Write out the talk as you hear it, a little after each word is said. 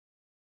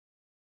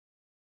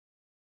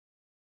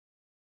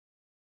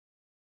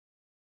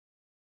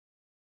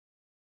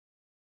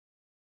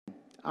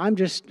I'm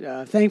just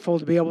thankful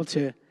to be able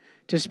to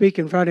speak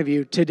in front of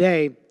you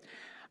today.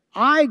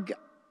 I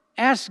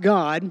asked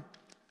God,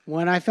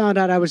 when I found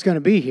out I was going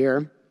to be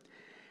here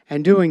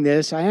and doing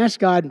this, I asked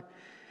God,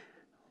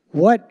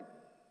 what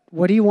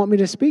do you want me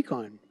to speak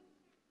on?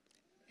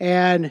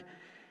 And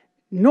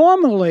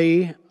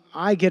normally,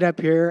 I get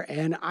up here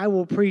and I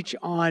will preach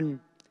on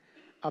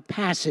a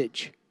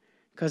passage,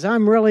 because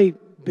I'm really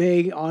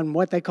big on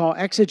what they call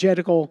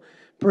exegetical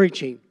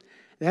preaching.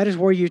 That is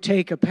where you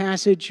take a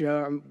passage,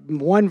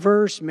 one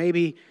verse,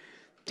 maybe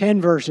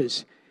 10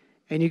 verses,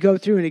 and you go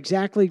through and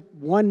exactly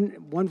one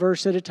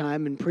verse at a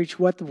time and preach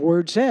what the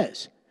Word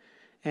says.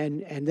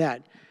 And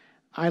that.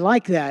 I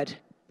like that.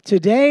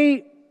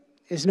 Today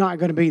is not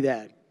going to be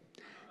that.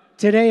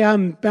 Today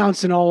I'm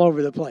bouncing all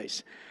over the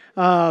place.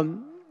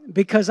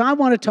 Because I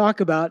want to talk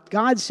about,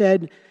 God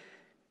said,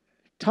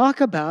 talk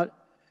about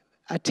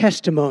a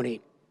testimony.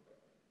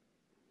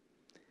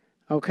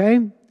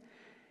 Okay?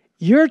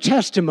 Your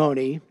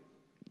testimony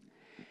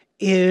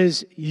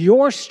is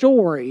your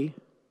story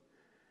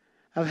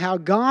of how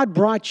God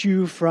brought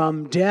you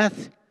from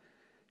death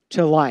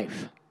to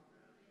life.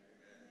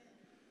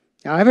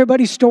 Now,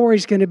 everybody's story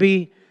is going to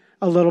be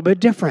a little bit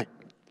different.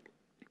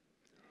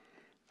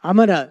 I'm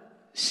going to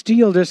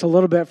steal just a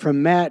little bit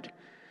from Matt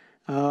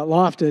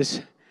Loftus.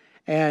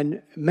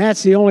 And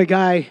Matt's the only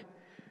guy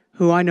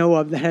who I know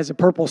of that has a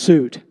purple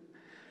suit.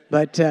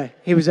 But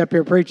he was up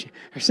here preaching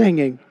or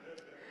singing.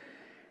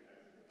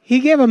 He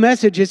gave a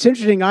message. It's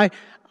interesting. I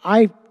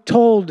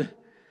told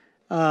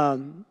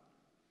Ryan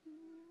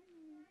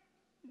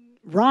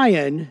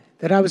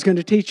that I was going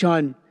to teach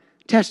on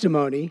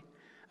testimony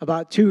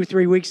about 2 or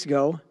 3 weeks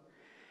ago.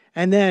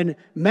 And then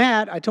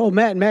I told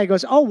Matt, and Matt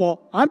goes, "Oh,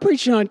 well, I'm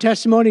preaching on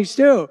testimonies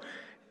too."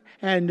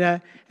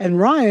 And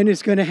Ryan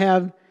is going to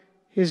have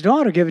his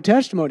daughter give a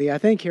testimony, I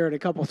think, here in a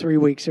couple, 3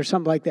 weeks or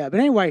something like that. But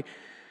anyway,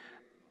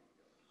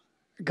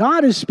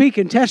 God is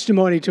speaking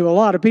testimony to a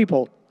lot of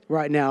people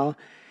right now.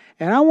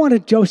 And I want to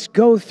just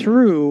go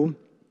through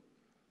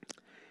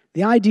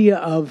the idea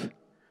of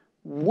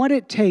what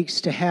it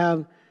takes to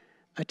have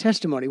a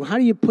testimony. How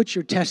do you put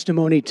your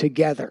testimony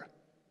together?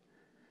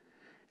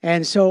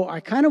 And so I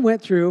kind of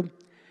went through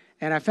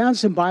and I found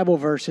some Bible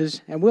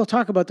verses, and we'll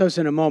talk about those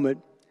in a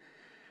moment,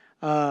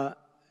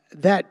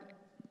 that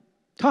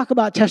talk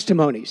about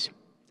testimonies.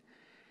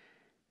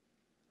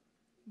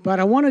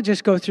 But I want to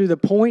just go through the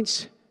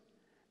points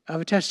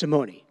of a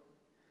testimony.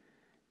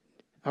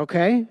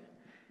 Okay?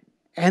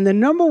 And the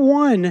number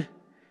one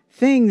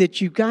thing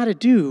that you've got to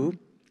do,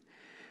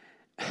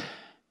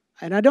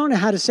 and I don't know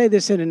how to say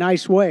this in a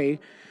nice way,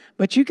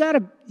 but you got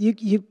to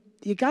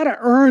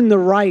earn the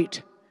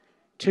right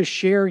to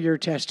share your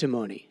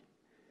testimony.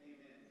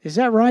 Is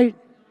that right?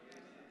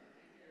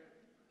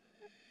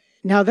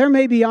 Now, there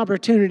may be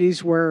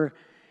opportunities where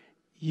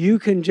you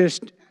can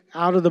just,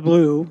 out of the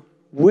blue,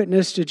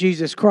 witness to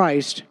Jesus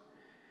Christ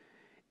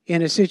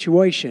in a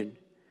situation.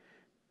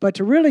 But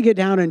to really get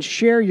down and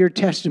share your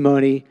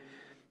testimony,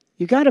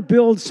 you got to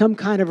build some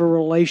kind of a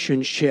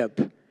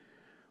relationship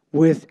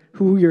with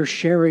who you're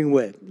sharing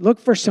with. Look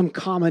for some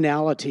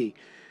commonality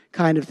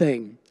kind of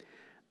thing.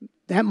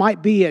 That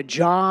might be a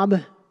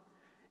job.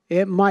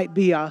 It might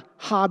be a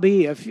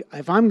hobby.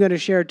 If I'm going to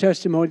share a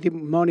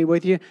testimony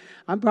with you,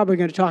 I'm probably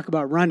going to talk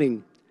about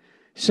running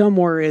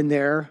somewhere in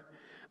there,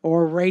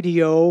 or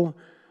radio,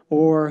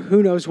 or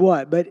who knows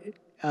what, but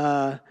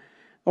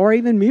or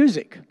even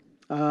music.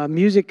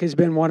 Music has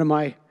been one of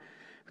my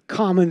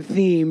common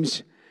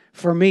themes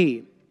for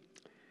me.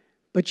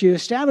 But you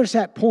establish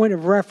that point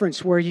of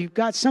reference where you've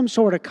got some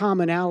sort of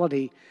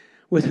commonality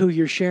with who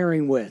you're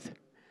sharing with.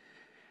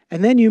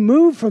 And then you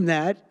move from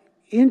that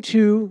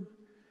into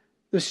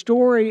the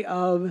story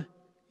of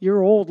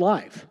your old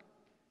life.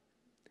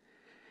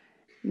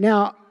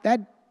 Now,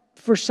 that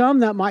for some,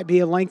 that might be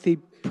a lengthy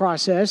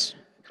process,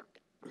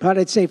 but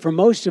I'd say for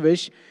most of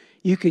us,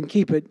 you can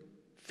keep it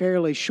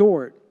fairly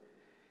short.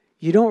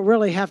 You don't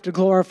really have to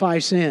glorify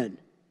sin,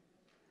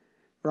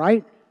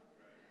 right?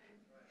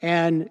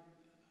 And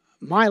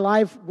my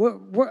life,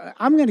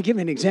 I'm going to give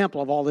an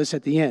example of all this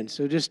at the end,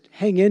 so just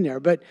hang in there.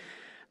 But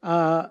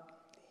the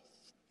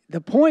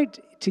point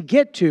to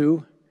get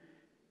to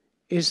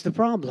is the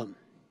problem.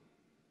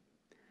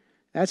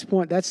 That's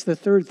the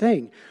third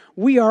thing.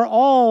 We are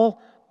all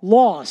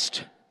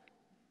lost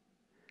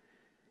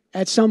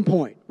at some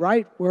point,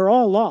 right? We're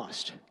all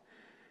lost.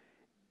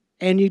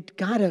 And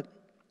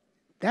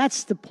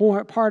that's the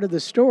part of the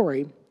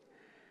story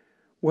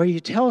where you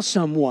tell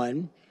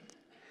someone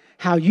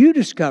how you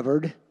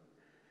discovered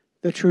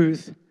the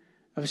truth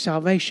of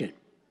salvation.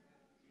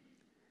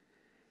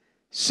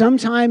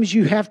 Sometimes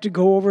you have to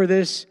go over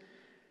this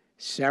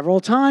several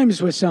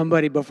times with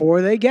somebody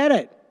before they get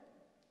it.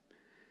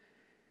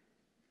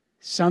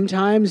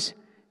 Sometimes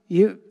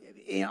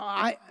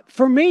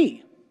for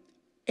me,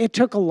 it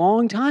took a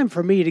long time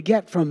for me to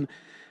get from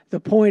the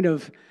point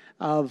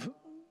of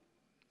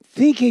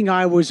thinking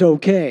I was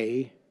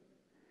okay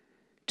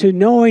to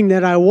knowing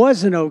that I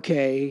wasn't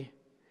okay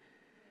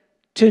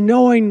to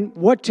knowing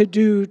what to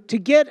do to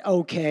get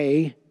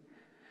okay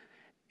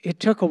it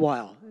took a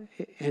while.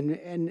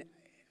 And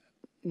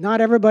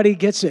not everybody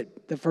gets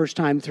it the first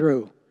time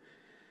through.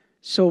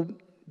 So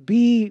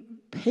be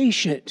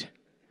patient.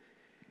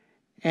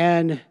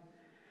 And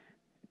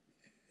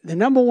the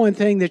number one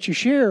thing that you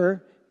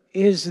share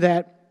is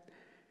that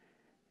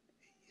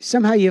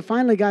somehow you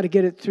finally got to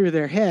get it through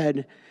their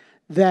head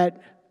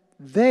that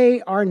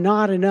they are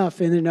not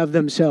enough in and of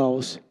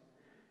themselves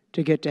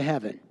to get to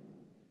heaven.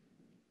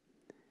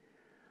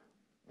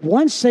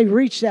 Once they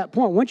reach that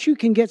point, once you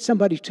can get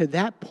somebody to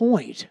that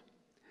point,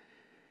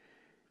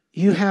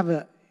 you have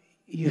a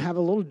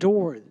little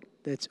door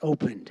that's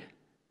opened.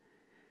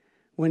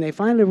 When they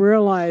finally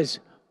realize,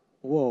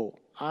 whoa,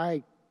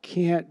 I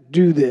can't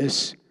do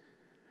this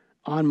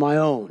on my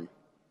own.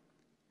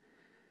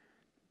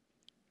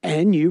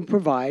 And you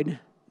provide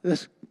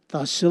the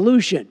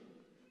solution.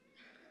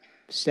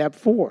 Step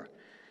 4.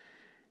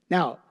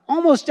 Now,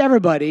 almost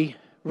everybody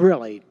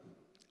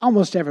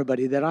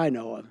that I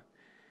know of,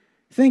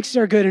 thinks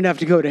they're good enough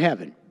to go to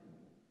heaven.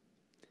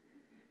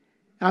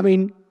 I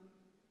mean,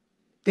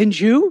 didn't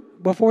you,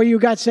 before you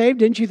got saved,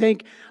 didn't you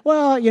think,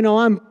 well,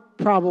 I'm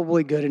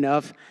probably good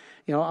enough.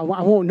 I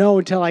won't know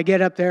until I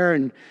get up there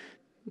and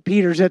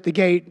Peter's at the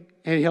gate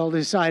and he'll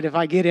decide if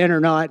I get in or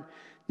not.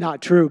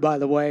 Not true, by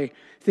the way,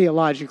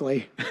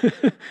 theologically.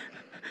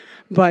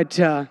 But,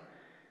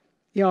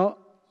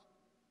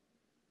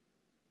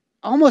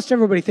 almost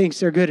everybody thinks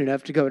they're good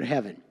enough to go to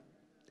heaven.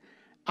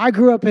 I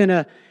grew up in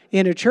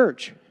a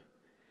church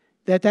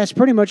that's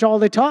pretty much all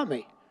they taught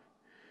me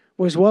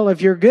was, well,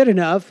 if you're good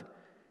enough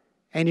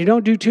and you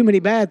don't do too many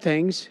bad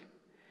things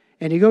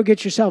and you go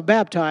get yourself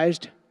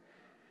baptized,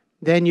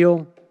 then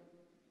you'll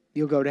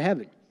go to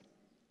heaven.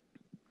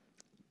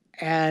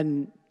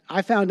 And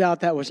I found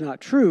out that was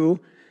not true.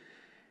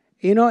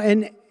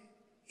 And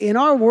in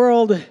our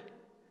world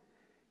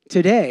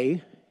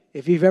today,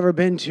 if you've ever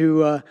been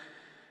to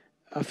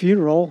a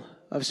funeral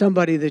of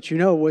somebody that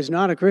was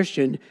not a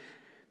Christian,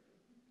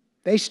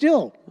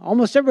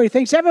 almost everybody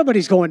thinks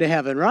everybody's going to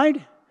heaven, right?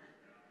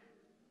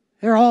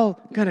 They're all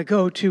going to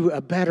go to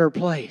a better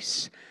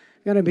place.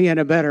 Going to be in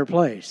a better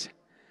place.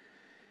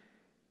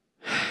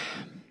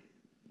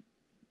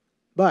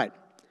 But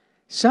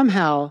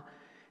somehow,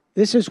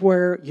 this is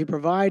where you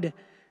provide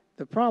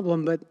the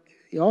problem, but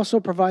you also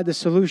provide the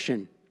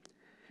solution.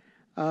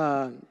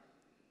 No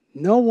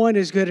one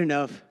is good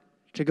enough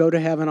to go to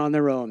heaven on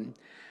their own.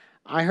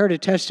 I heard a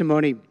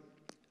testimony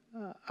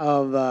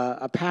of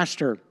a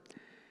pastor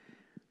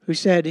who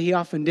said he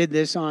often did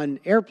this on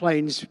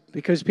airplanes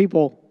because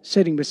people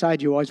sitting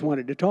beside you always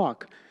wanted to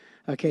talk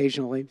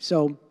occasionally.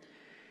 So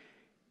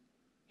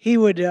he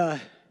would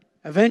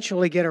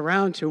eventually get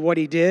around to what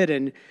he did,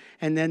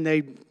 and then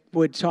they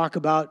would talk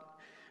about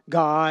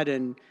God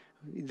and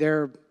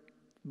their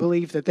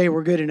belief that they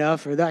were good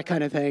enough or that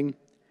kind of thing.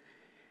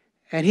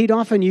 And he'd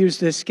often use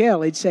this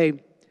scale. He'd say,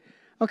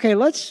 okay,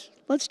 let's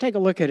take a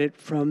look at it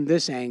from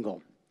this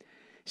angle.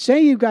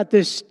 Say you've got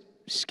this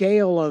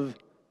scale of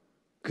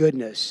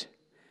goodness.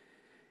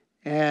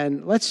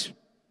 And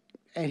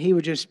he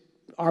would just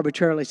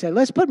arbitrarily say,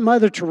 let's put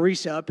Mother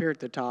Teresa up here at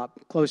the top,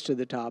 close to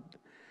the top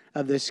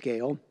of this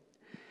scale.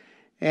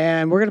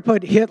 And we're going to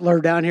put Hitler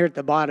down here at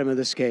the bottom of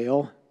the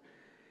scale.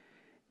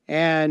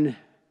 And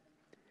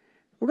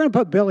we're going to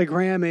put Billy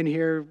Graham in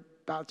here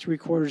about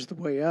 3/4 of the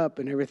way up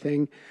and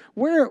everything.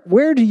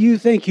 Where do you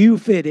think you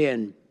fit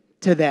in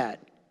to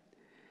that?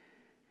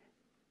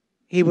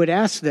 He would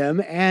ask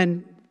them,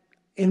 and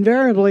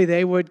invariably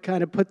they would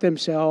kind of put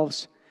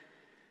themselves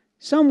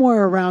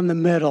somewhere around the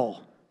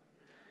middle.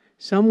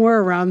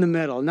 Somewhere around the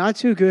middle. Not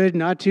too good,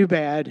 not too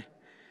bad.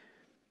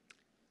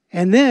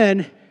 And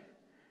then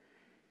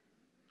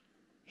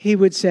he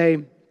would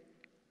say,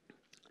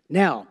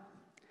 now,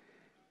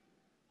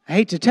 I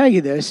hate to tell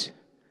you this,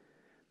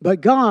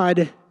 but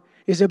God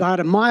is about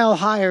a mile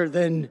higher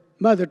than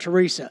Mother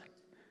Teresa.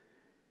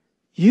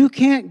 You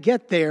can't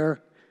get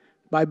there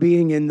by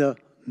being in the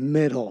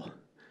middle.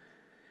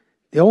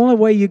 The only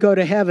way you go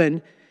to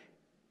heaven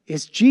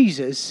is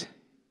Jesus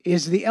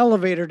is the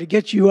elevator to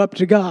get you up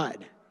to God,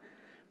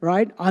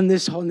 right? On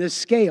this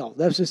scale.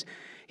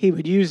 He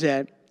would use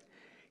that.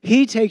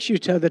 He takes you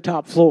to the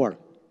top floor.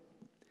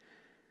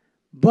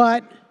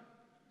 But,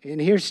 and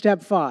here's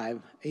step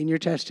 5 in your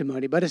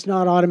testimony, but it's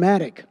not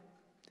automatic.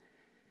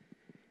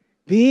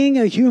 Being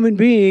a human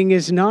being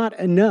is not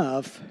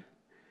enough,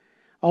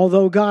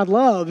 although God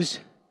loves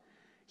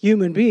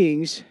human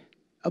beings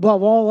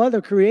above all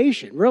other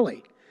creation,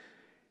 really.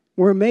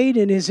 We're made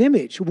in His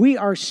image. We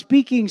are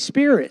speaking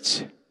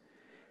spirits.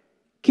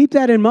 Keep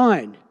that in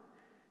mind.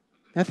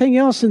 Nothing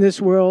else in this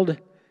world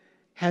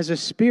has a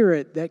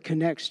spirit that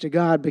connects to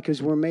God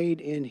because we're made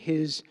in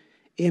His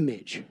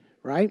image,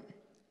 right?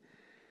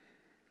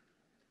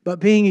 But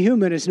being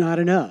human is not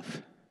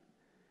enough.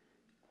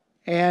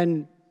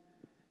 And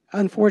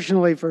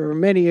unfortunately for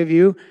many of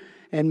you,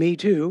 and me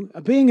too,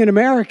 being an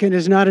American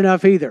is not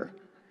enough either.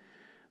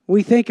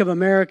 We think of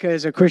America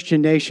as a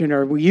Christian nation,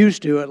 or we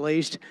used to at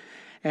least,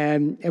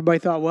 and everybody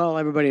thought, well,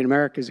 everybody in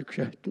America is a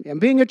Christian.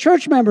 And being a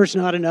church member is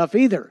not enough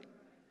either.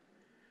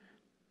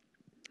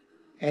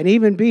 And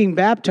even being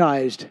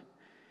baptized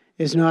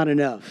is not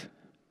enough.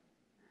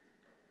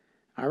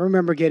 I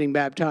remember getting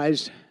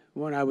baptized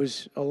when I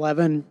was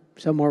 11,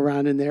 somewhere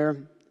around in there.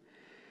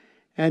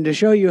 And to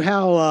show you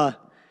how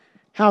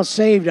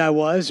saved I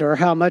was, or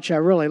how much I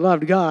really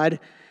loved God,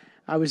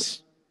 I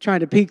was trying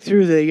to peek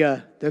through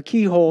the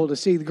keyhole to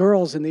see the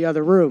girls in the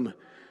other room.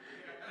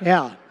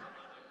 Yeah.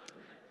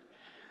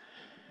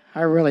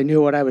 I really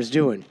knew what I was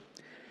doing.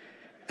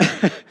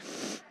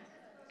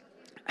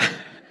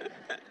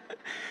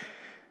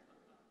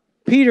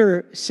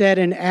 Peter said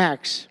in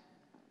Acts,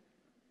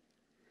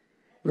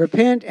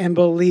 repent and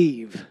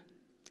believe.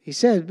 He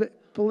said,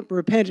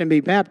 repent and be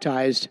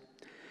baptized.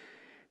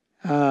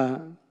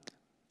 But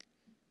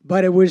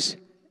it was,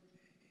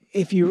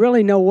 if you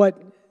really know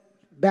what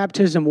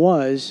baptism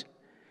was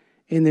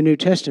in the New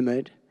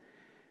Testament,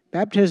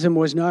 baptism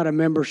was not a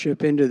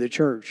membership into the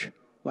church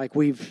like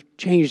we've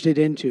changed it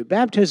into.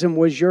 Baptism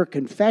was your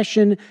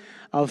confession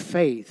of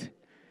faith.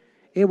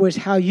 It was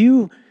how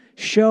you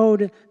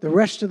showed the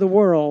rest of the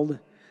world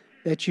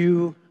that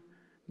you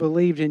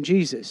believed in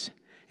Jesus.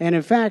 And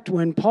in fact,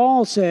 when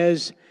Paul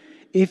says,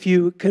 if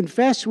you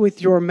confess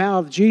with your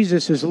mouth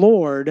Jesus is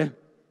Lord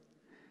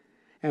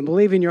and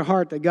believe in your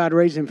heart that God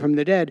raised him from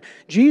the dead,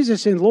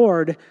 Jesus and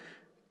Lord,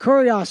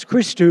 Kurios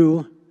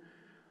Christou,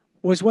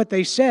 was what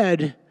they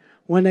said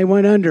when they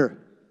went under,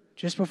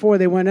 just before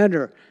they went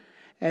under.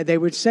 And they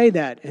would say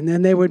that, and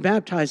then they would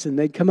baptize them.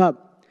 They'd come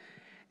up.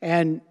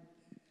 And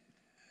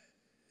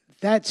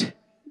that's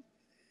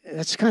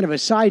kind of a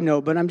side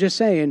note, but I'm just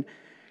saying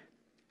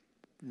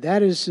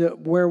that is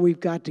where we've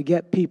got to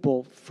get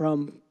people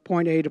from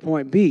point A to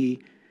point B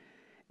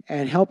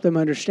and help them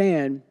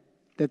understand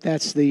that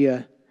that's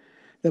the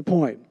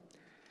point.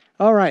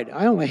 All right,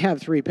 I only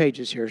have 3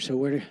 pages here, so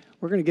we're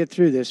going to get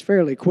through this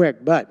fairly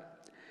quick.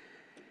 But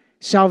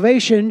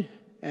salvation,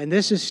 and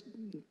this is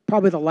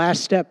probably the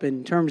last step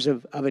in terms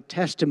of a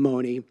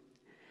testimony,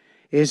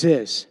 is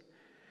this.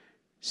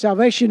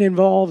 Salvation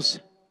involves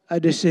a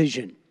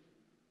decision,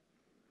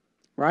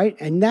 right?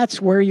 And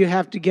that's where you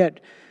have to get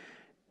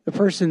the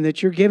person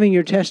that you're giving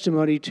your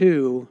testimony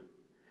to,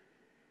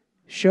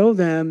 show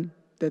them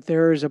that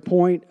there is a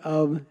point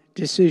of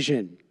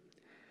decision.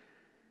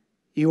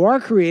 You are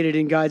created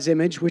in God's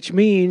image, which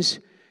means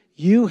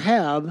you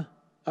have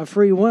a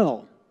free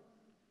will.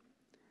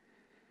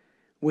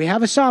 We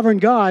have a sovereign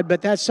God,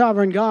 but that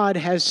sovereign God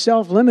has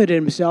self-limited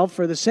himself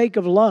for the sake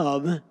of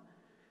love,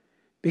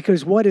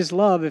 because what is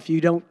love if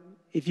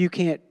you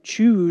can't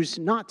choose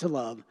not to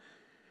love?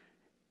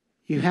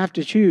 You have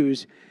to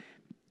choose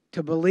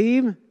to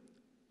believe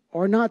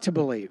or not to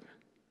believe.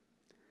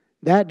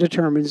 That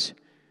determines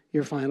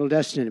your final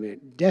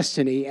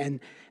destiny, and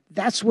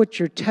that's what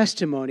your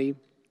testimony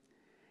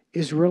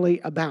is really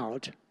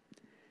about.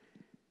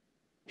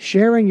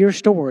 Sharing your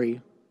story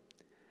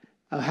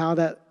of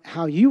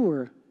how you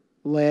were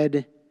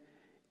led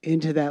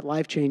into that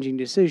life-changing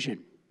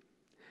decision.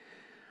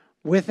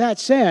 With that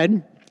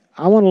said,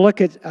 I want to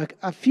look at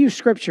a few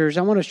scriptures.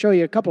 I want to show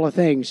you a couple of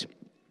things.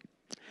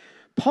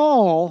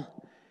 Paul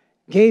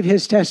gave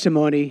his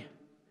testimony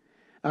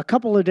a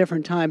couple of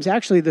different times.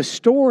 Actually, the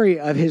story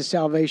of his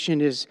salvation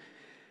is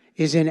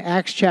in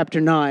Acts chapter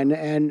 9,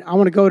 and I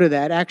want to go to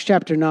that, Acts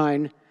chapter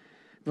 9,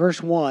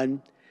 verse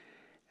 1.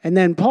 And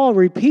then Paul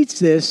repeats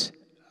this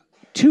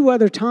 2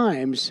 other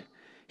times,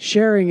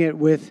 sharing it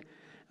with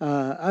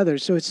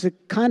others. So it's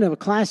kind of a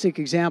classic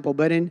example.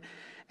 But in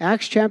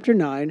Acts chapter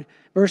 9,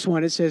 verse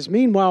 1, it says,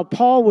 meanwhile,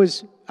 Paul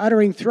was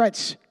uttering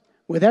threats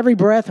with every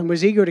breath and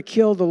was eager to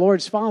kill the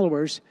Lord's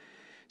followers.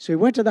 So he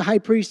went to the high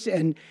priest,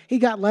 and he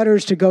got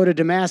letters to go to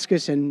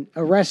Damascus and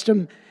arrest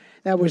him.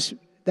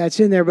 That's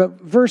in there.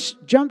 But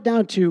jump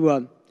down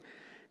to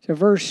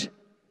verse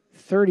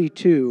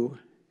 32.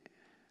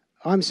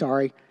 I'm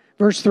sorry,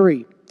 verse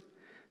 3.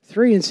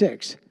 3 and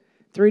 6.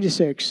 3 to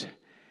 6.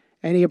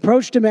 And he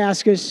approached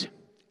Damascus,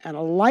 and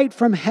a light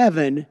from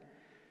heaven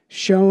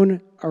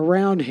shone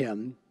around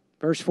him.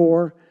 Verse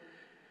 4.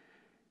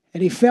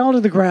 And he fell to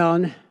the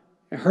ground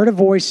and heard a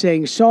voice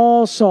saying,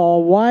 Saul,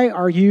 Saul, why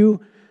are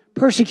you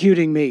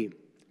persecuting me?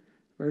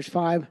 Verse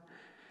 5.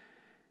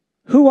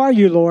 Who are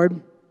you,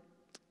 Lord?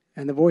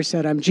 And the voice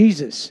said, I'm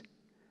Jesus,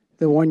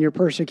 the one you're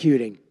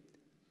persecuting.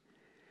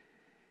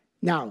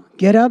 Now,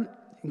 get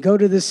up and go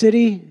to the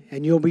city,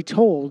 and you'll be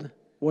told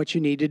what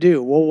you need to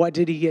do. Well, what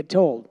did he get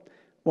told?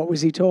 What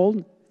was he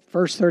told?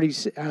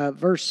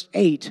 Verse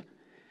 8.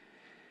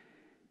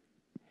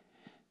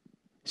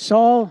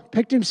 Saul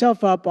picked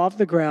himself up off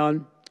the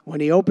ground. When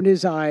he opened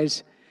his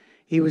eyes,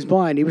 he was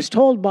blind. He was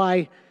told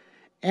by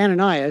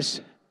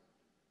Ananias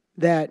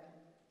that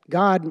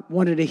God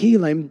wanted to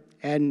heal him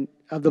and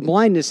of the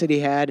blindness that he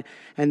had,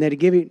 and that to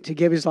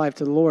give his life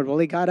to the Lord. Well,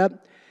 he got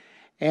up,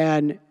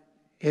 and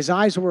his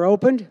eyes were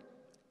opened,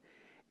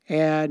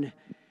 and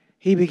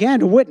he began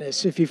to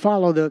witness, if you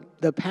follow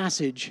the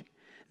passage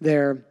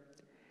there,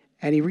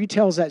 and he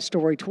retells that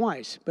story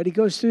twice. But he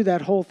goes through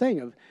that whole thing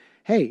of,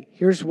 hey,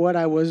 here's what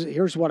I was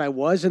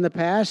in the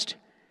past.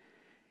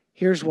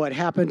 Here's what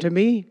happened to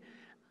me.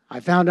 I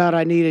found out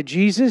I needed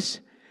Jesus.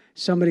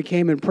 Somebody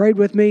came and prayed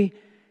with me,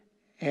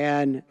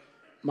 and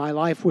my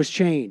life was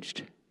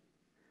changed.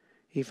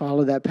 He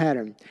followed that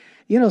pattern.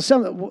 You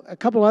know, a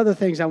couple other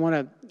things I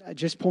want to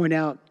just point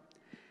out.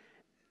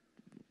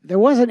 There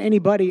wasn't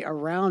anybody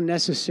around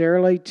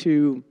necessarily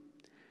to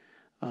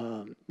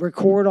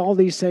record all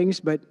these things,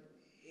 but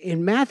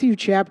in Matthew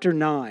chapter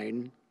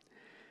 9,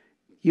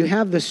 you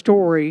have the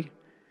story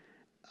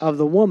of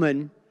the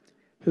woman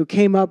who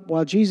came up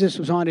while Jesus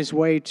was on his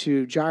way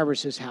to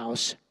Jairus'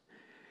 house.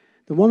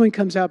 The woman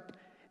comes up,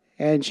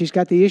 and she's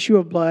got the issue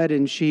of blood,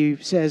 and she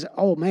says,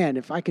 "Oh man,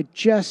 if I could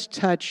just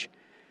touch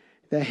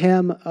the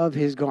hem of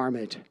his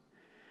garment,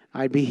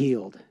 I'd be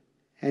healed."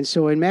 And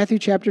so in Matthew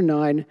chapter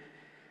 9,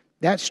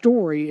 that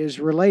story is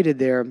related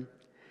there.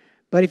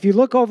 But if you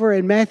look over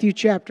in Matthew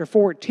chapter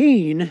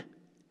 14,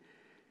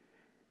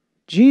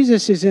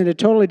 Jesus is in a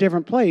totally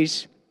different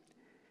place.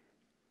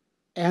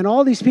 And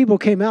all these people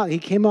came out. He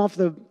came off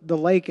the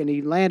lake and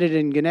he landed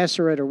in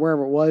Gennesaret or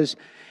wherever it was.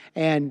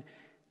 And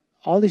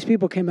all these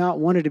people came out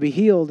and wanted to be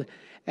healed.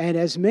 And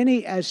as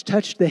many as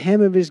touched the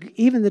hem of his,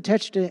 even the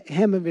touched the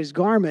hem of his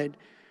garment,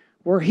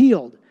 were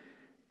healed.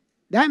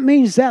 That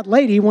means that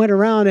lady went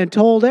around and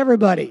told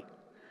everybody.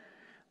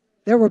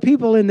 There were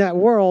people in that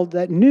world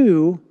that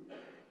knew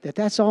that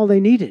that's all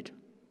they needed,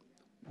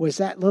 was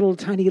that little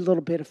tiny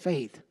little bit of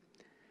faith.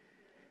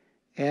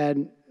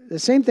 And the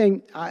same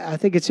thing, I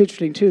think it's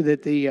interesting too,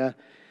 that the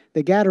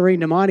Gadarene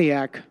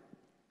demoniac,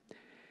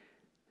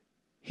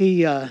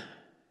 he's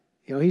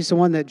the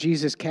one that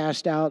Jesus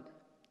cast out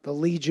the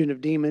legion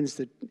of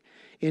demons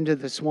into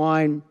the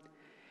swine.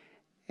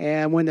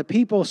 And when the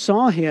people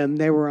saw him,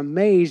 they were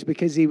amazed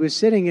because he was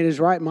sitting in his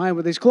right mind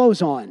with his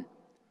clothes on.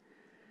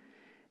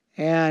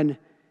 And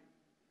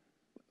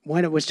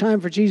when it was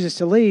time for Jesus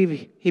to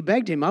leave, he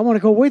begged him, "I want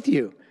to go with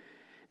you."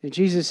 And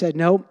Jesus said,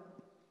 "No,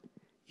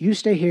 you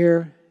stay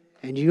here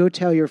and you go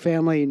tell your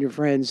family and your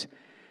friends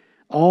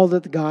all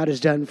that God has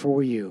done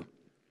for you."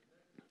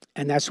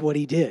 And that's what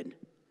he did.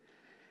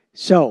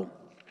 So,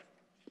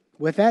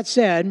 with that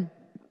said,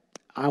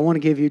 I want to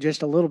give you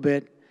just a little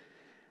bit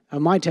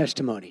of my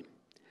testimony.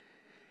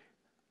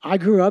 I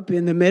grew up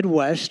in the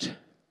Midwest,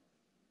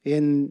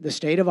 in the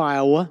state of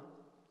Iowa,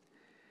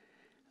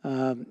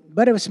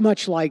 but it was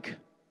much like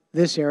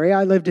this area.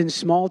 I lived in a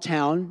small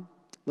town,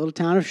 little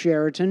town of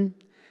Sheraton,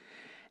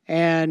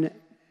 and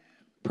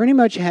pretty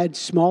much had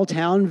small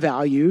town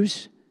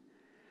values.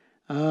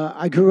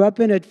 I grew up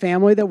in a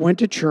family that went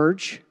to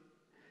church,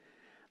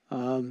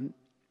 and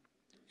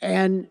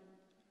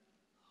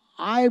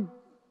I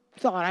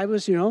thought I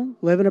was,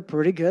 living a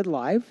pretty good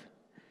life.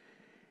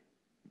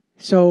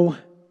 So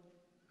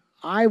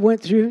I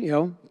went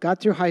through, got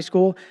through high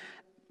school,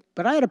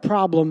 but I had a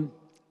problem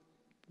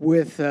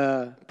with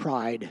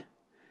pride.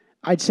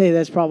 I'd say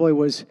that's probably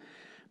was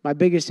my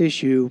biggest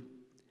issue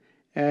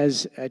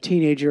as a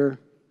teenager,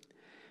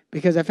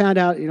 because I found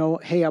out,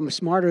 hey, I'm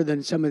smarter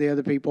than some of the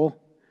other people,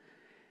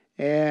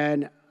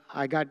 and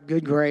I got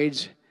good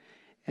grades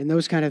and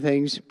those kind of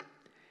things.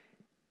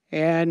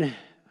 And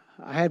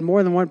I had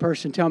more than one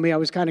person tell me I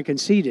was kind of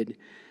conceited.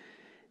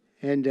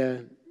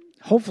 And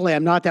hopefully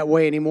I'm not that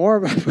way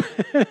anymore.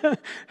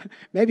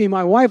 Maybe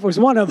my wife was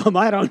one of them,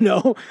 I don't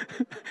know,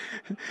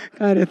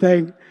 kind of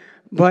thing.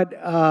 But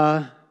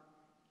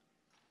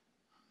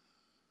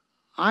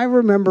I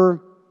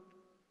remember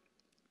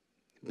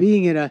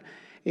being in a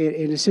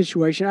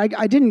situation.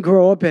 I didn't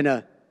grow up in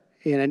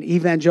an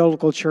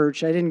evangelical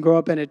church. I didn't grow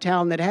up in a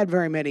town that had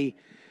very many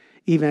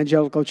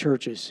evangelical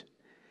churches.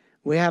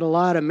 We had a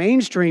lot of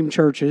mainstream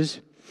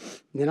churches,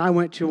 and I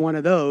went to one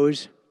of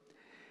those.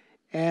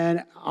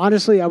 And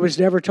honestly, I was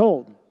never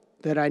told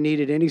that I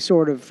needed any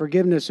sort of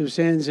forgiveness of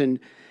sins,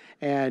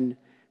 and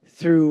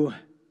through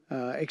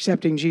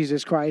accepting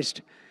Jesus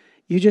Christ,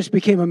 you just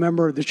became a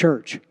member of the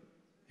church,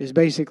 is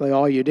basically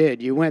all you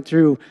did. You went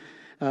through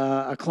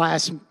a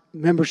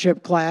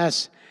membership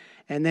class,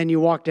 and then you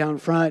walked down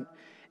front,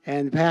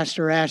 and the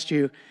pastor asked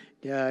you,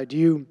 do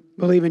you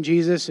believe in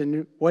Jesus?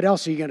 And what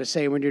else are you going to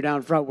say when you're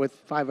down front with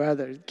 5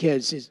 other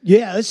kids? He says,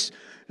 yes.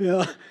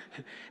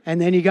 And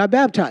then you got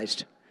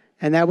baptized,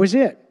 and that was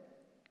it.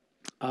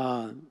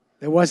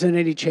 There wasn't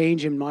any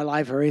change in my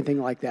life or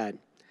anything like that.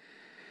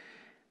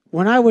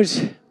 When I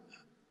was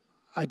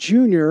a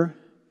junior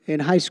in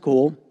high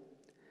school,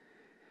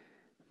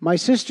 my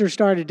sister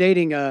started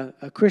dating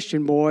a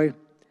Christian boy,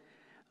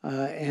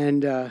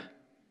 and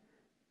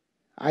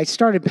I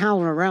started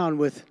palling around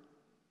with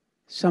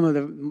some of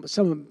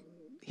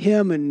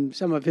him and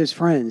some of his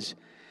friends,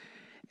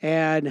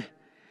 and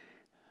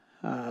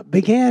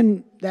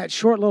began that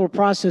short little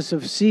process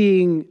of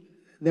seeing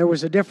there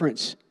was a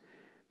difference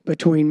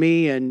between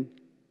me and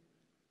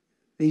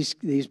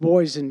these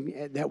boys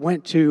that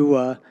went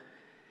to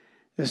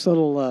this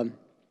little,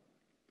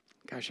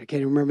 I can't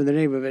even remember the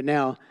name of it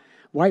now,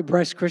 White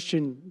Breast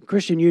Christian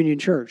Union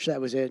Church, that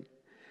was it.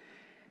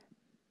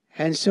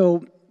 And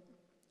so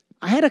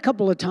I had a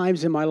couple of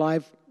times in my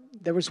life,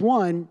 there was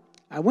one,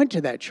 I went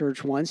to that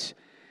church once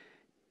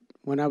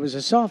when I was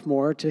a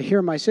sophomore to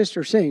hear my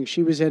sister sing.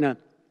 She was in a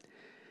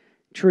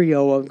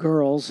trio of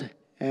girls,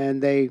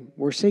 and they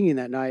were singing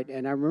that night.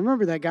 And I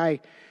remember that guy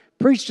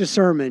preached a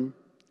sermon,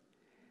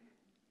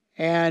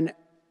 and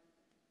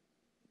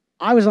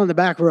I was on the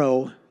back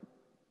row,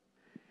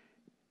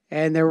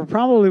 and there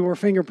were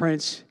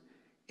fingerprints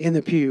in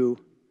the pew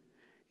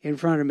in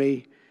front of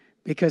me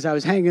because I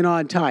was hanging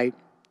on tight,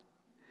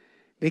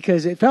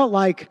 because it felt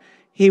like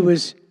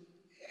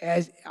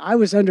I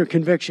was under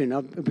conviction.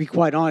 I'll be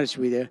quite honest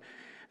with you.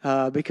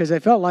 Because I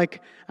felt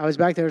like I was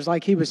back there. It was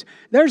like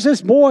there's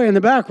this boy in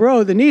the back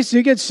row that needs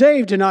to get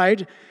saved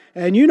tonight,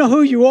 and you know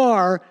who you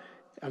are.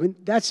 I mean,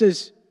 that's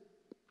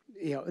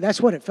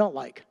what it felt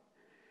like.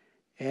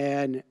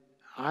 And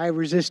I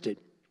resisted.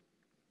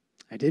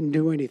 I didn't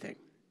do anything.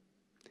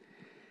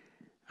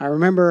 I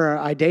remember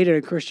I dated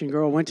a Christian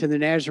girl, went to the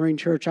Nazarene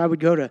church. I would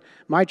go to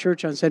my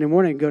church on Sunday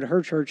morning and go to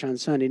her church on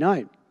Sunday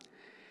night.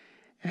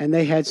 And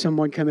they had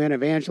someone come in,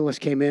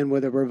 evangelist came in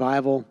with a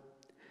revival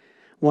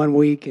one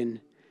week, and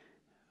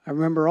I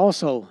remember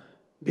also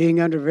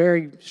being under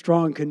very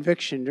strong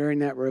conviction during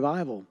that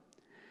revival.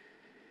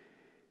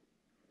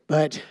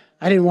 But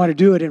I didn't want to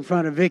do it in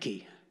front of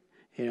Vicky,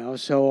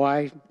 so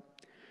I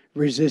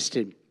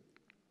resisted.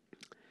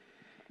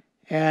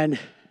 And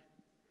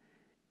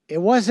it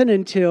wasn't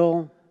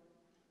until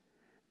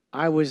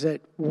I was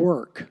at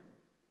work.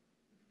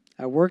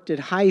 I worked at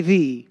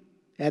Hy-Vee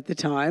at the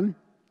time.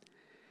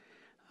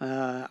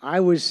 I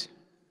was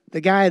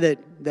the guy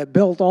that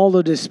built all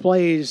the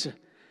displays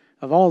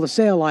of all the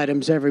sale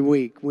items every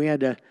week. We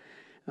had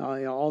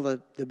all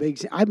the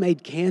big... I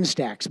made can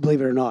stacks,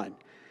 believe it or not.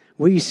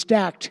 We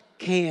stacked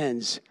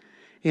cans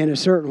in a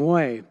certain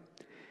way.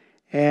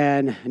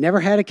 And never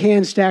had a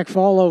can stack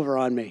fall over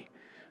on me,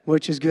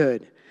 which is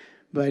good.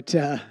 But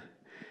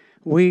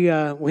we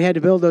had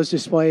to build those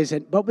displays.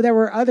 But there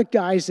were other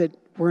guys that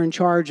were in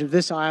charge of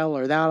this aisle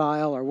or that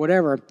aisle or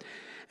whatever.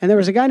 And there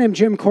was a guy named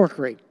Jim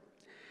Corkery.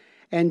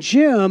 And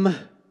Jim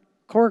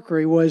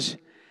Corkery was...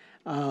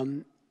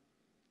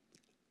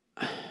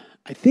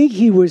 I think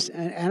he was,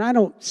 and I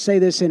don't say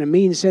this in a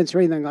mean sense or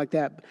anything like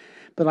that,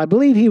 but I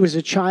believe he was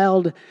a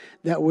child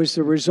that was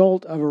the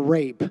result of a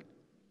rape.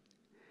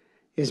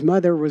 His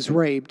mother was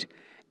raped,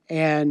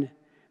 and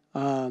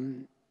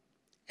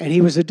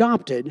he was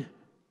adopted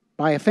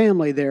by a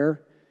family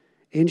there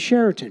in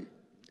Sheraton.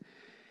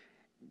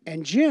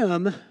 And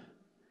Jim,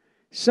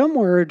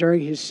 somewhere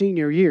during his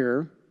senior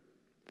year,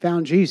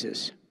 found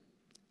Jesus.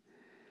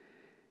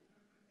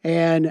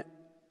 And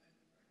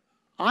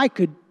I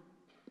could,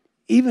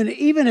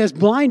 even as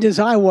blind as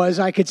I was,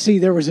 I could see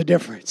there was a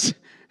difference.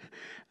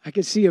 I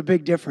could see a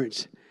big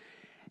difference.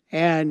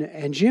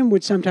 And Jim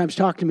would sometimes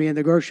talk to me in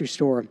the grocery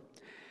store.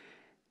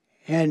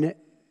 And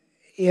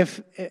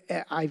if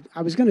I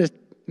was going to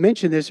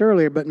mention this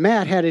earlier, but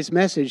Matt had his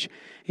message.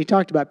 He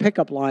talked about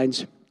pickup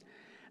lines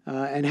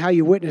and how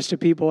you witness to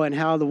people, and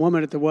how the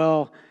woman at the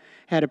well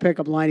had a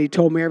pickup line. He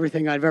told me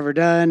everything I've ever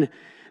done.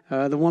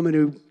 The woman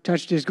who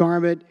touched his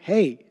garment,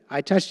 hey, I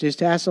touched his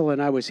tassel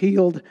and I was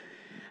healed.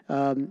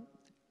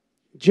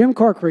 Jim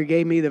Corkery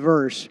gave me the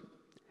verse,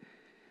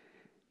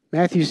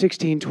 Matthew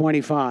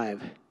 16:25.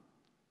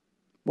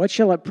 What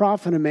shall it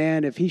profit a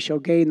man if he shall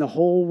gain the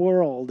whole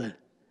world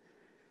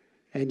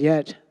and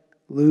yet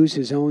lose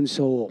his own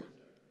soul?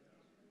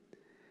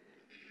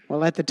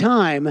 Well, at the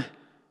time,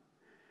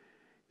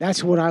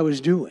 that's what I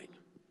was doing.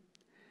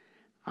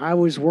 I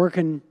was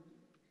working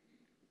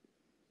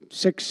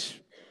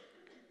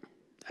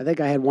I think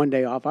I had one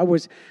day off. I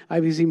was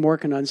even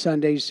working on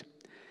Sundays,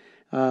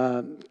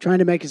 trying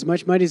to make as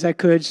much money as I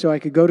could so I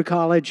could go to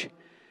college.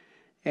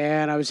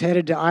 And I was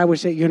headed to Iowa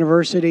State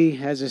University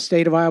as a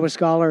state of Iowa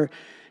scholar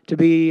to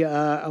be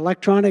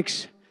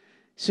electronics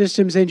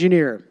systems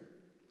engineer.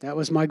 That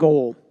was my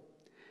goal.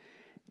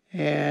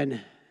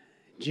 And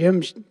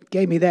Jim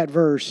gave me that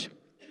verse.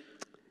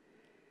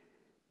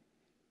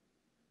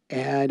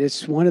 And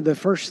it's one of the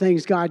first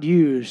things God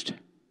used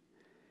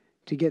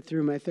to get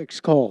through my thick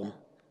skull,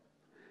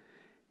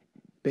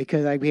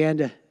 because I began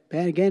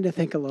to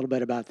think a little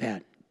bit about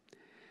that.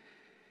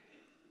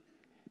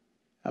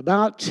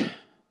 About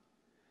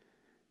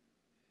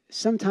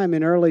sometime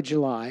in early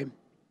July,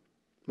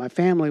 my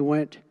family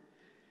went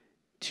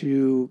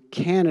to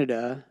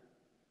Canada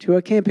to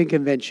a camping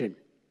convention.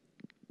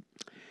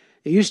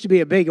 It used to be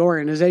a big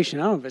organization,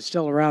 I don't know if it's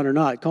still around or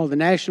not, called the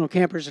National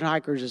Campers and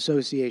Hikers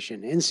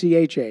Association,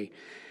 NCHA.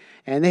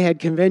 And they had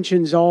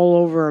conventions all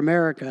over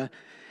America,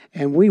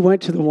 and we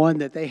went to the one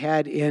that they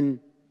had in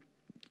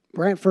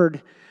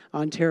Brantford,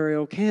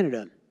 Ontario,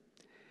 Canada.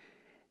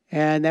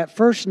 And that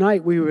first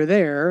night we were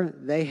there,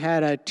 they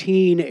had a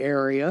teen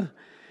area,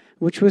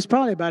 which was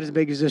probably about as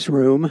big as this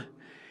room,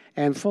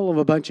 and full of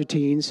a bunch of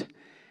teens.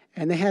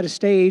 And they had a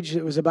stage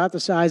that was about the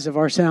size of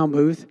our sound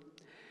booth.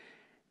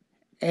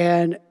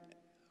 And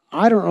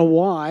I don't know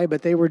why,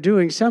 but they were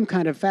doing some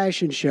kind of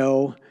fashion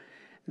show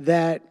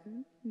that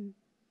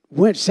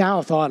went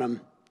south on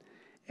them.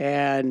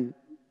 And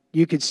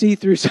you could see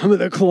through some of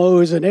the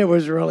clothes, and it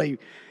was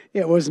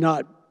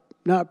not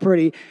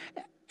pretty.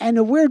 And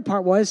the weird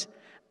part was,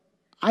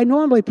 I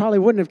normally probably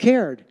wouldn't have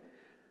cared.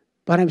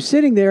 But I'm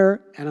sitting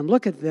there, and I'm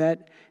looking at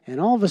that, and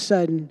all of a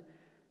sudden,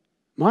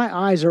 my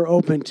eyes are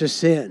open to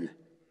sin.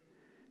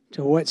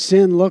 to what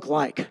sin looked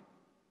like.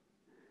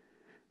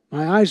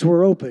 My eyes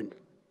were open.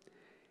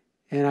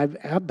 And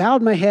I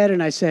bowed my head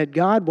and I said,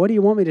 God, what do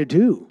you want me to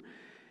do?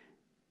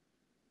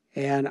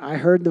 And I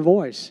heard the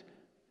voice,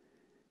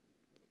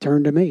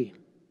 turn to me.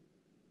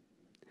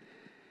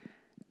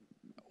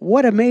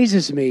 What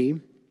amazes me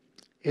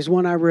is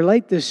when I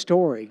relate this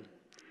story,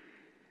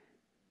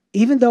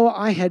 even though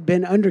I had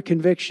been under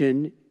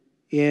conviction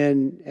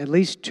in at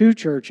least 2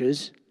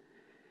 churches,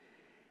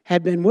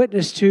 had been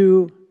witnessed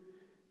to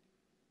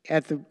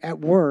at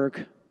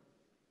work,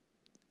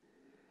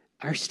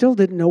 I still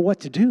didn't know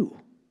what to do.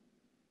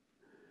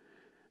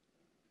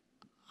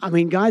 I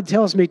mean, God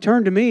tells me,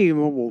 turn to me.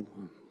 Well,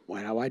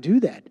 why do I do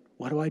that?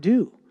 What do I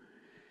do?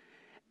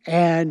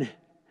 And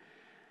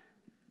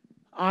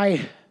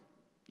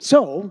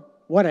so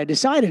what I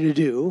decided to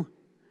do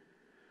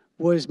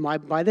was,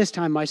 by this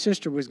time my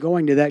sister was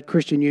going to that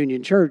Christian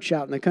Union church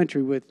out in the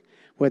country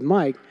with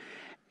Mike.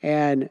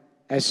 And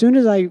as soon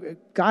as I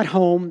got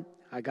home,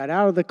 I got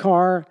out of the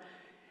car,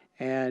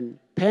 and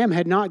Pam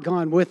had not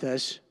gone with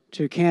us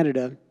to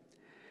Canada.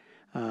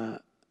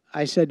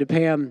 I said to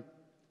Pam,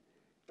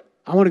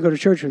 I want to go to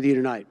church with you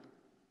tonight.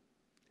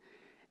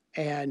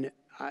 And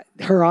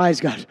her eyes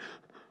got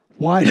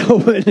wide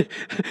open,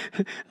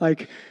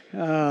 like,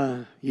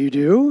 you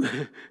do?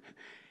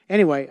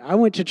 Anyway, I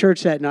went to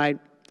church that night.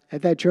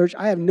 At that church,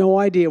 I have no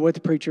idea what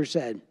the preacher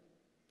said.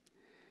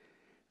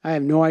 I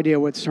have no idea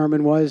what the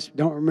sermon was.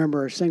 Don't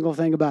remember a single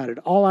thing about it.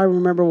 All I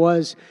remember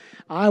was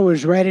I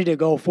was ready to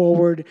go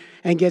forward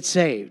and get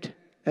saved.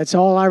 That's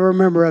all I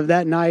remember of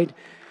that night.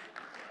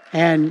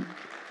 And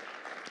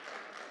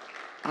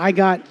I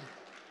got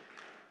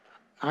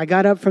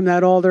up from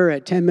that altar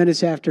at 10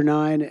 minutes after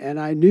 9, and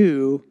I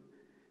knew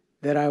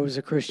that I was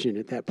a Christian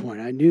at that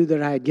point. I knew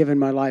that I had given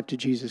my life to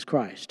Jesus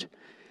Christ.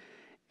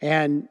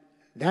 And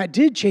that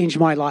did change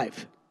my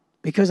life,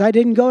 because I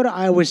didn't go to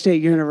Iowa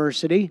State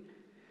University.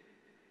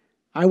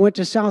 I went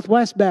to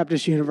Southwest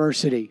Baptist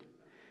University,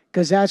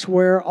 because that's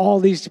where all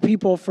these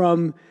people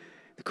from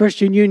the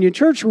Christian Union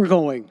Church were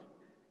going.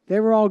 They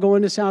were all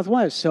going to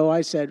Southwest. So I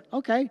said,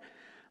 okay,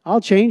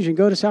 I'll change and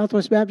go to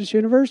Southwest Baptist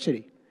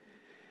University.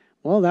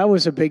 Well, that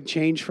was a big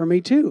change for me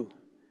too.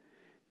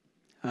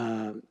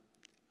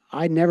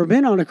 I'd never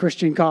been on a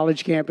Christian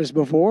college campus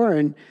before,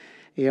 and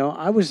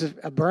I was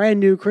a brand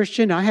new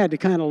Christian. I had to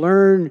kind of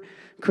learn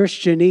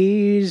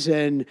Christianese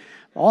and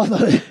all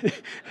the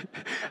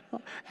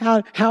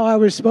how I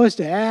was supposed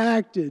to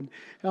act and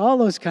all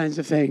those kinds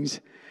of things.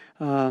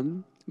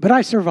 But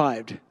I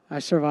survived. I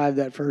survived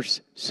that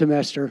first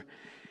semester,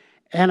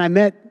 and I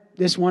met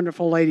this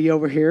wonderful lady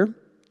over here.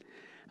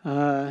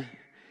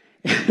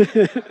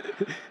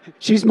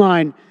 She's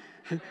mine.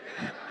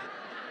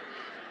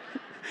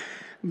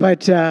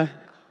 But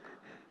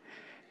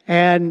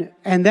and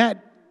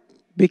that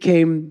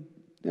became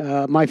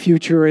my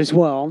future as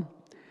well.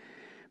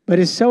 But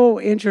it's so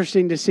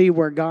interesting to see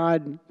where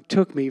God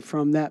took me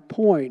from that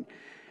point.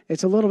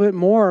 It's a little bit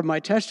more of my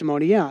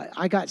testimony. Yeah,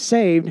 I got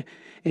saved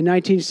in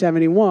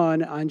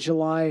 1971 on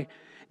July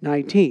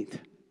 19th.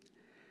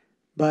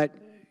 But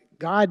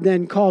God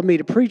then called me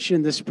to preach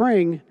in the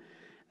spring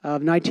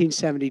of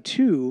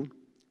 1972,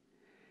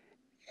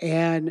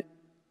 and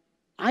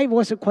I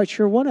wasn't quite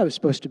sure what I was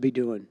supposed to be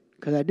doing,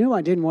 because I knew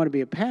I didn't want to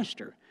be a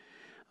pastor.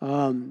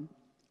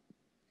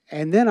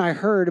 And then I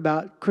heard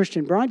about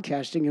Christian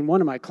broadcasting in one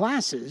of my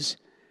classes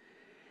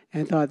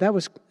and thought that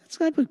was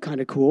kind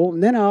of cool.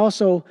 And then I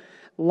also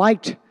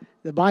liked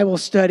the Bible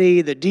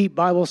study, the deep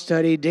Bible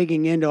study,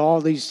 digging into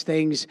all these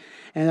things.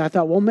 And I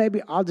thought, well,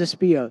 maybe I'll just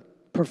be a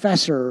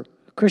professor,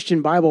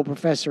 Christian Bible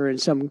professor in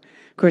some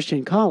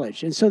Christian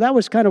college. And so that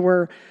was kind of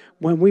where,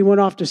 when we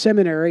went off to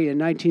seminary in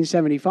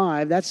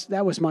 1975,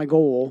 that was my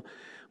goal,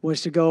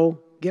 was to go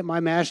get my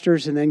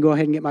master's and then go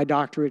ahead and get my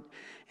doctorate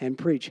and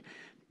preach.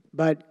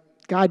 But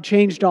God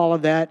changed all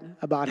of that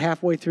about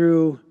halfway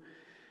through,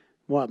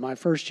 my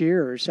first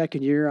year or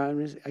second year?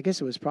 I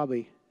guess it was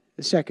probably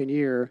the second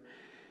year.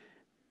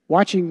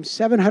 Watching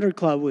 700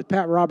 Club with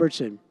Pat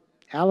Robertson.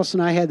 Ollison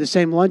and I had the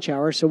same lunch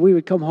hour, so we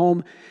would come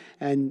home,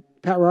 and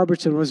Pat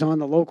Robertson was on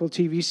the local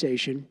TV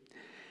station,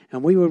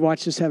 and we would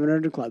watch the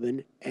 700 Club.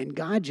 And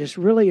God just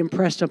really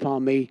impressed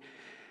upon me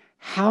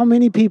how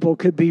many people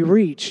could be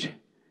reached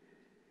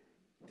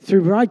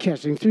through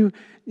broadcasting, through,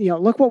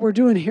 look what we're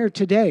doing here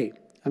today.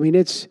 I mean,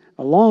 it's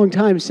a long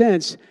time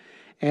since,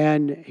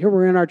 and here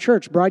we're in our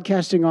church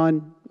broadcasting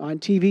on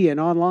TV and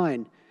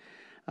online.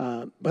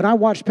 But I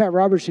watched Pat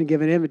Robertson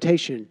give an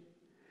invitation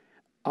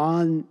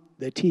on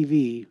the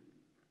TV,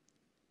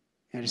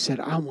 and I said,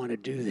 I want to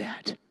do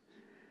that.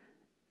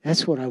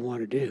 That's what I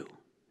want to do.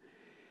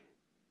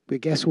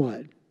 But guess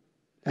what?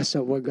 That's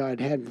not what God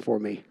had for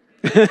me.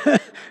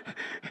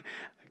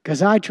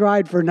 Because I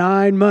tried for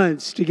 9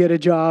 months to get a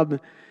job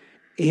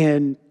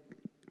in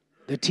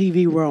the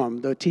TV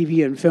realm, the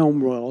TV and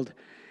film world,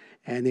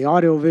 and the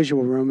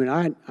audiovisual room,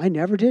 and I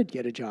never did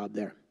get a job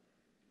there.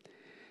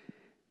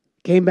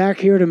 Came back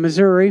here to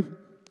Missouri in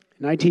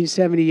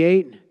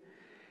 1978,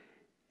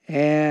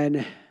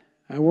 and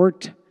I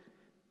worked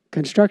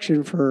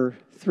construction for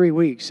 3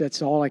 weeks.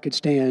 That's all I could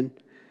stand.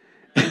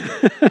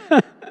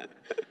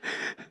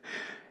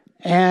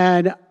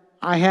 And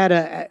I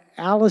had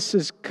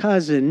Alice's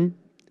cousin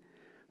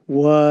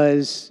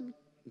was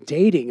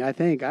dating, I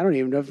think. I don't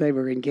even know if they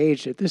were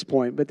engaged at this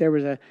point, but there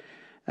was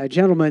a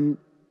gentleman,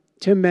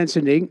 Tim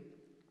Mensending,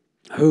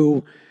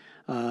 who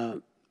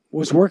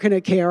was working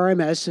at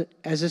KRMS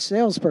as a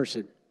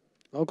salesperson,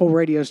 local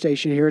radio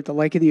station here at the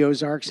Lake of the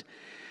Ozarks,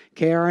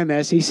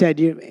 KRMS. He said,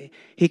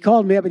 he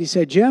called me up and he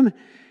said, Jim,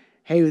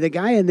 hey, the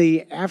guy in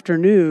the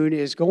afternoon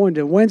is going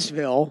to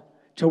Wentzville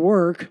to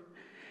work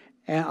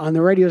on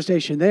the radio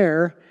station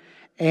there,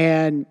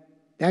 and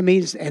that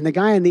means, and the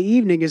guy in the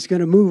evening is going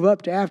to move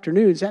up to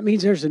afternoons. That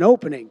means there's an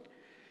opening.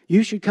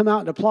 You should come out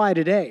and apply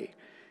today.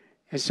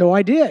 And so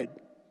I did,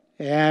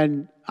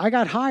 and I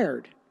got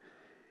hired.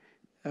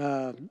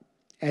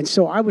 And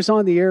so I was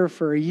on the air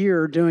for a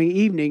year doing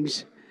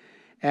evenings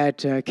at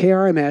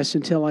KRMS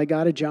until I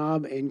got a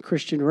job in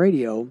Christian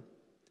radio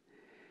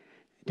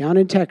down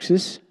in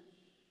Texas.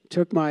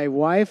 Took my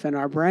wife and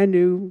our brand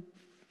new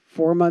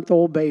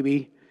 4-month-old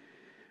baby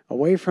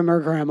away from her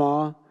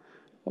grandma,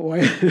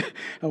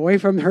 away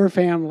from her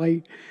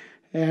family,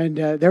 and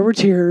there were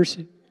tears.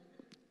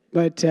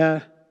 But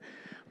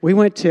we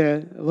went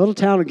to a little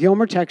town of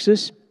Gilmer,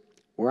 Texas,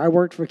 where I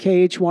worked for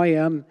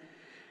KHYM,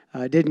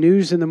 did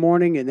news in the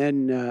morning and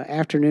then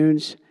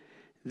afternoons.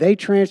 They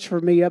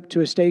transferred me up to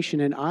a station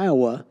in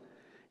Iowa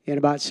in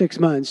about 6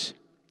 months.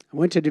 I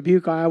went to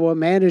Dubuque, Iowa,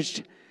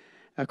 managed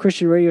a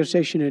Christian radio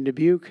station in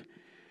Dubuque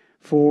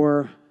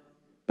for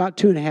about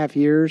 2.5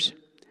 years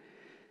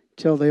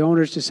till the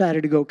owners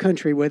decided to go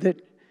country with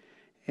it.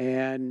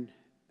 And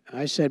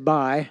I said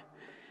bye.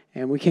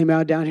 And we came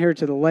out down here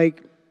to the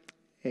lake.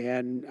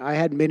 And I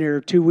hadn't been here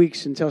 2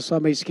 weeks until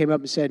somebody came up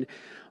and said,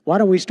 why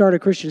don't we start a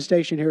Christian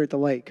station here at the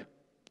lake?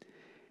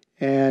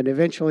 And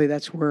eventually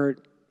that's where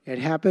it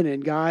happened.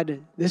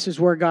 And this is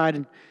where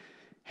God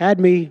had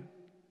me,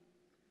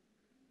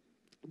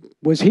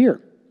 was here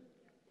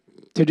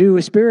to do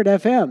a Spirit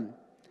FM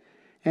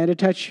and to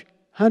touch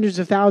hundreds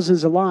of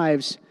thousands of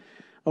lives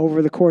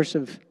over the course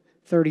of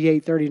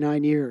 38,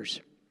 39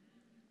 years.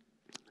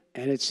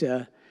 And it's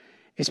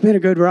been a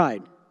good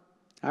ride.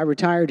 I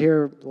retired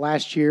here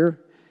last year,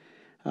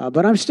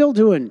 but I'm still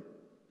doing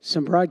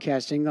some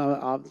broadcasting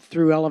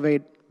through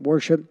Elevate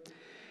Worship.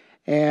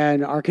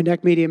 And our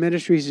Connect Media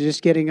Ministries is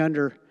just getting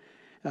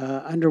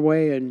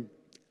underway and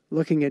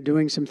looking at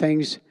doing some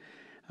things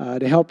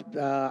to help.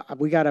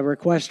 We got a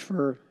request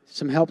for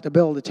some help to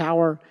build a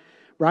tower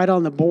right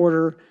on the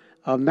border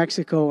of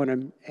Mexico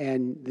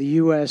and the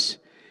U.S.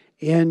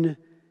 in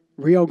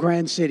Rio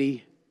Grande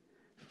City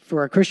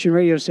for a Christian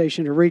radio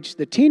station to reach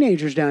the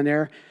teenagers down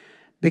there,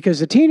 because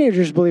the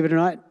teenagers, believe it or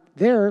not,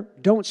 there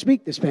don't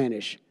speak the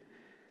Spanish.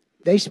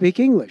 They speak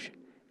English.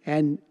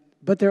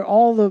 But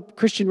all the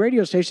Christian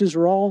radio stations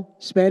are all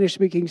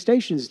Spanish-speaking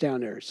stations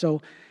down there.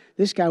 So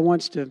this guy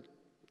wants to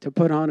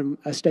put on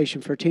a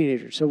station for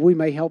teenagers. So we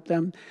may help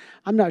them.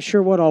 I'm not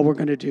sure what all we're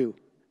going to do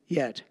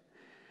yet.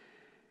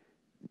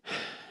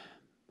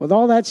 With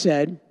all that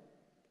said,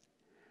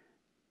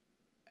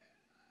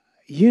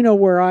 you know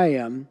where I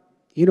am,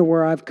 you know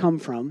where I've come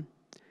from,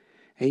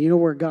 and you know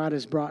where God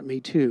has brought me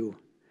to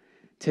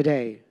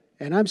today.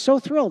 And I'm so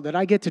thrilled that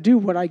I get to do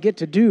what I get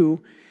to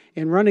do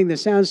in running the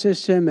sound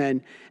system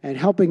and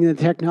helping the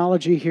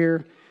technology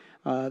here.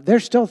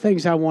 There's still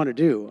things I want to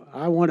do.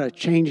 I want to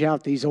change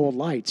out these old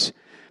lights,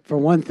 for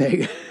one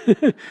thing,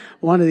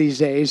 one of these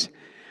days.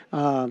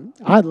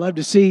 I'd love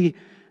to see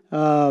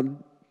a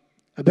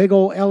big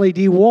old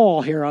LED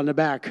wall here on the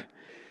back,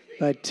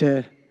 but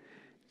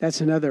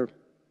that's another,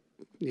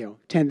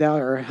 $10,000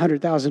 or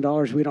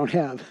 $100,000 we don't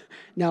have.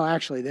 Now,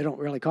 actually, they don't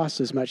really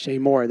cost as much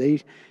anymore. You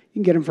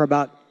can get them for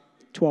about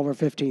 $12,000 or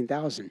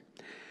 $15,000.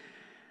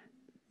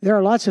 There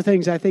are lots of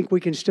things I think we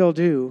can still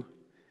do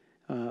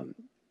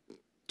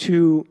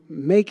to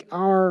make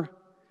our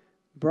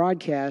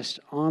broadcast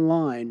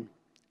online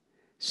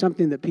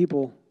something that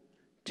people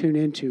tune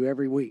into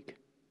every week.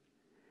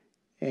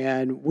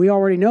 And we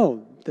already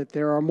know that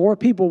there are more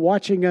people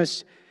watching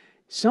us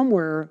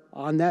somewhere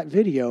on that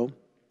video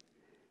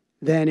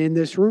than in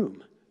this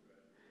room.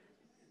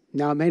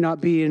 Now, it may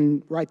not be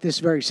in right this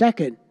very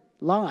second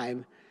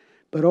live,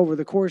 but over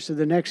the course of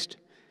the next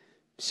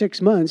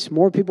 6 months,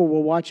 more people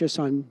will watch us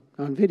on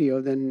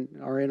video than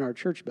are in our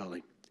church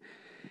building.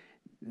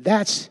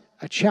 That's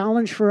a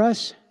challenge for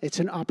us. It's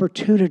an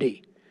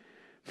opportunity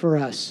for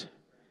us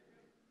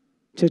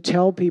to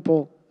tell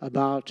people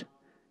about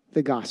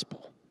the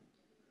gospel.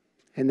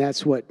 And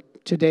that's what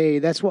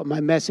my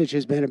message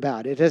has been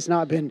about. It has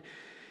not been,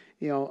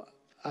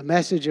 a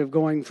message of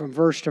going from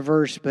verse to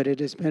verse, but it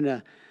has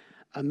been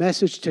a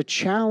message to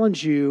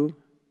challenge you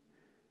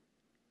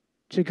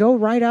to go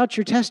write out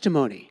your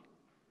testimony.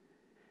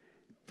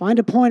 Find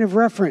a point of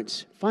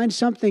reference. Find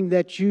something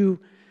that you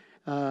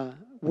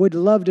would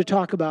love to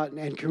talk about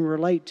and can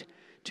relate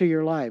to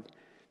your life.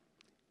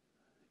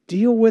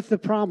 Deal with the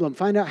problem.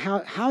 Find out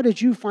how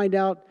did you find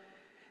out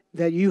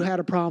that you had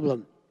a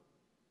problem,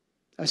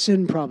 a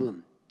sin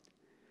problem?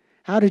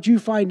 How did you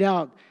find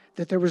out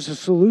that there was a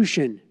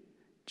solution,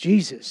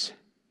 Jesus.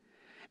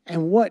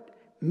 And what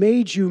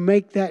made you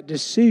make that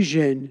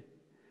decision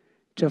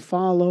to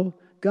follow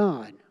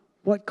God?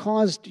 What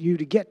caused you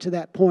to get to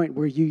that point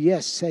where you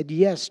said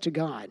yes to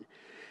God?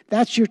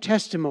 That's your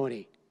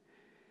testimony.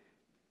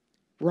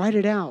 Write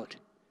it out.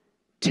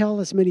 Tell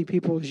as many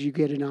people as you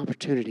get an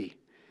opportunity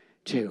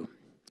to.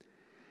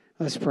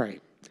 Let's pray.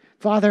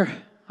 Father,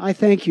 I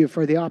thank you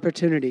for the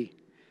opportunity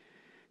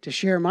to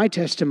share my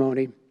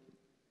testimony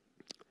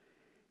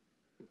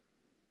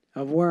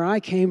of where I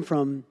came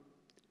from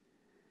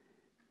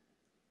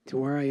to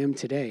where I am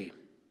today.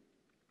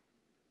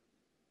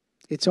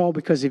 It's all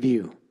because of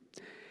you.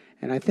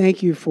 And I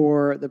thank you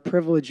for the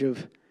privilege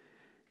of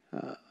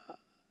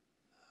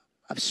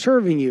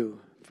serving you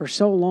for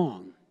so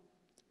long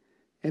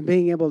and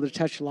being able to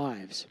touch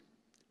lives.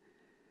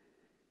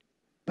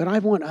 But I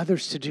want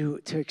others to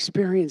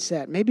experience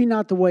that. Maybe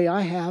not the way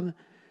I have,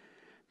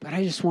 but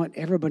I just want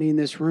everybody in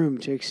this room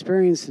to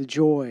experience the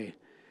joy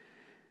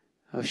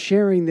of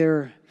sharing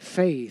their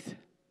faith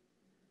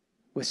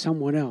with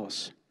someone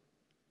else.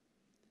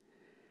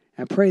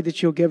 I pray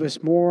that you'll give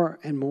us more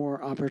and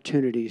more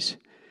opportunities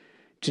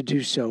to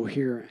do so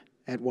here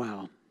at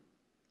WOW.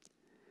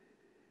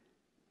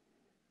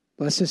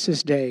 Bless us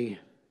this day,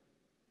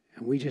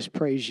 and we just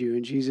praise you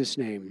in Jesus'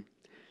 name.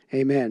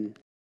 Amen.